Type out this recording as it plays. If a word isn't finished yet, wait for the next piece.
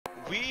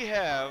We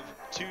have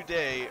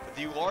today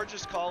the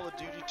largest Call of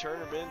Duty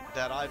tournament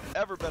that I've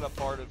ever been a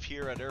part of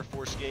here at Air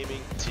Force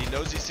Gaming. He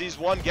knows he sees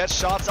one, gets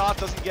shots off,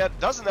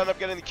 doesn't end up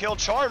getting the kill.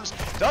 Charms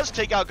does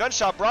take out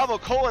Gunshot. Bravo,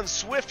 Cole, and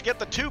Swift get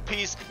the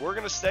two-piece. We're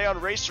gonna stay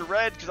on Racer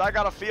Red because I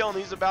got a feeling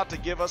he's about to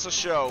give us a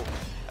show.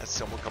 As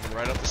someone coming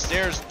right up the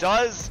stairs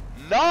does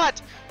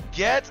not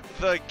get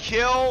the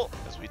kill.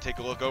 We take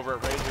a look over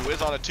at Rain, who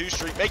is on a 2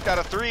 streak, make that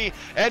a 3,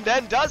 and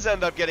then does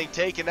end up getting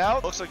taken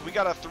out. Looks like we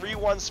got a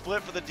 3-1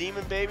 split for the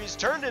Demon Babies,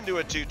 turned into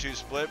a 2-2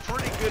 split.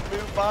 Pretty good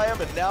move by him,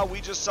 and now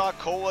we just saw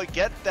Cola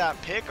get that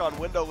pick on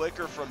Window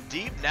Liquor from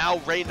deep. Now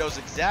Rain knows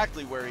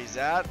exactly where he's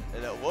at,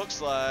 and it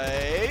looks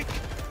like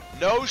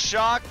no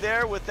shock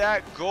there with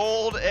that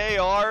gold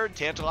AR.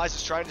 Tantalize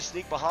is trying to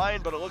sneak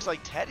behind, but it looks like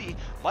Teddy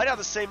might have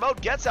the same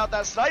mode, gets out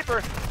that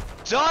sniper,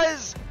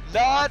 does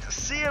not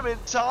see him in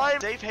time.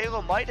 Dave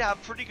Halo might have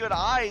pretty good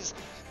eyes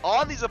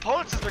on these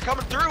opponents as they're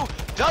coming through.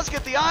 Does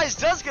get the eyes,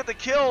 does get the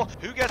kill.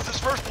 Who gets his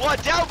first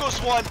blood? Down goes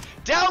one,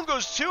 down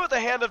goes two at the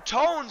hand of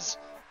Tones.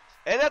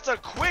 And that's a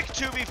quick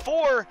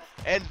 2v4,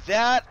 and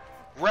that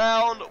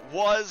round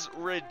was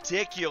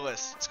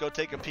ridiculous. Let's go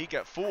take a peek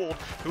at Fooled,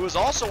 who is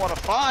also on a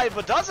 5,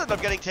 but does end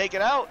up getting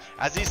taken out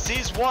as he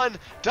sees one,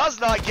 does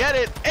not get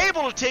it,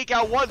 able to take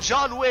out one.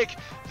 John Wick,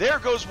 there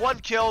goes one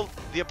kill.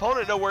 The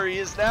opponent know where he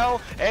is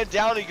now, and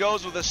down he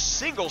goes with a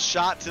single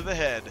shot to the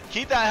head.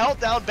 Keep that health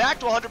down,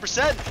 back to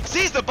 100%,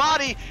 sees the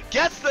body,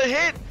 gets the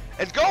hit,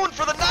 and going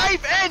for the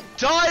knife, and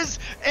does,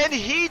 and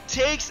he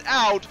takes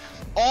out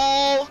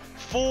all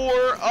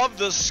 4 of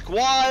the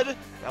squad.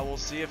 Now we'll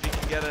see if he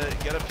can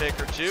get a pick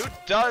or two.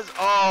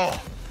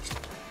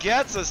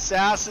 Gets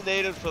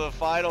assassinated for the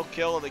final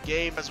kill in the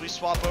game as we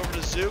swap over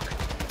to Zook.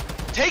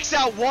 Takes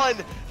out one.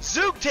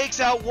 Zook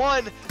takes out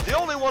one. The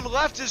only one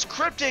left is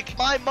Cryptic.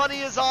 My money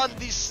is on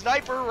the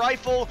sniper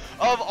rifle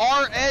of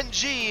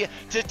RNG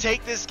to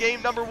take this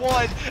game number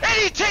 1. And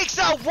he takes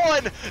out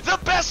one. The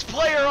best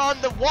player on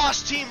the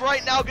Wash team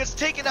right now gets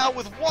taken out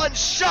with one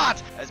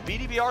shot. As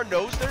BDBR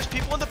knows there's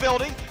people in the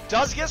building.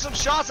 Does get some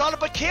shots on it,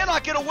 but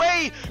cannot get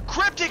away.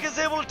 Cryptic is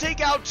able to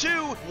take out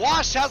 2.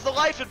 Wash has the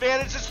life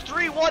advantage. It's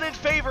 3-1 in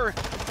favor.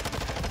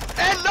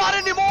 And not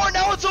anymore,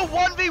 now it's a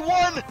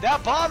 1v1.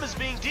 That bomb is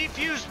being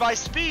defused by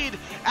Speed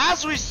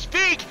as we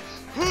speak.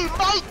 He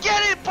might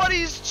get it, but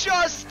he's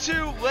just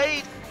too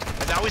late.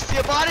 And now we see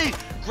a body.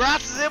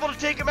 Grass is able to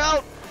take him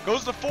out.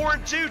 Goes to 4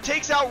 and 2,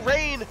 takes out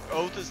Rain.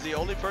 Oath is the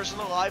only person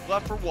alive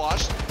left for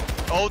Wash.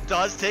 Oath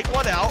does take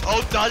one out.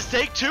 Oath does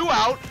take 2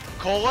 out.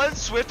 Cola and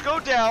Swift go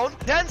down.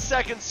 10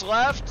 seconds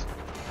left.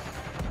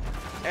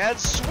 And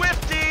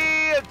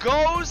Swifty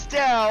goes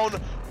down.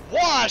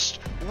 Washed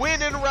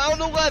win in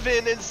round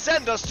 11 and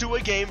send us to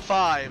a game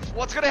 5.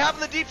 What's going to happen?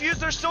 The defuse,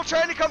 they're still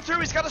trying to come through.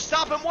 He's got to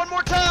stop him one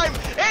more time,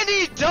 and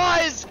he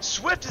does.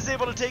 Swift is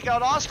able to take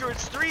out Oscar.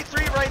 It's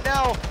 3-3 right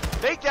now.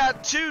 Make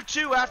that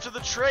 2-2 after the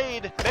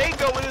trade.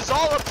 Mango, it is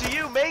all up to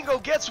you. Mango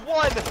gets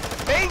 1.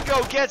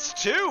 Mango gets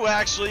 2,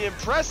 actually.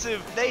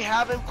 Impressive. They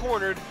have him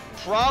cornered.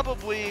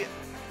 Probably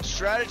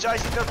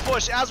strategizing their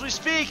push. As we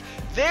speak,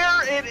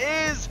 there it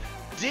is.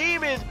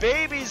 Demon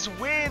Babies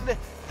win.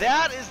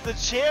 That is the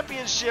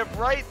championship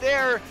right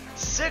there.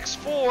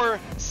 6-4,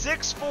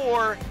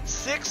 6-4,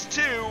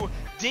 6-2.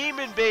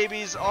 Demon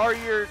Babies are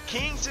your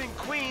kings and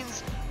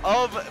queens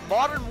of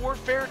Modern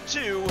Warfare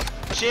 2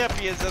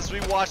 champions as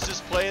we watch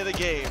this play of the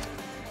game.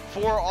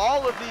 For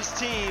all of these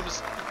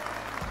teams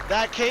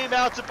that came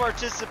out to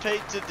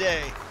participate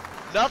today,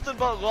 nothing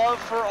but love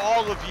for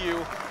all of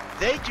you.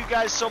 Thank you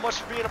guys so much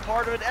for being a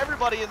part of it.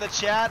 Everybody in the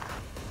chat,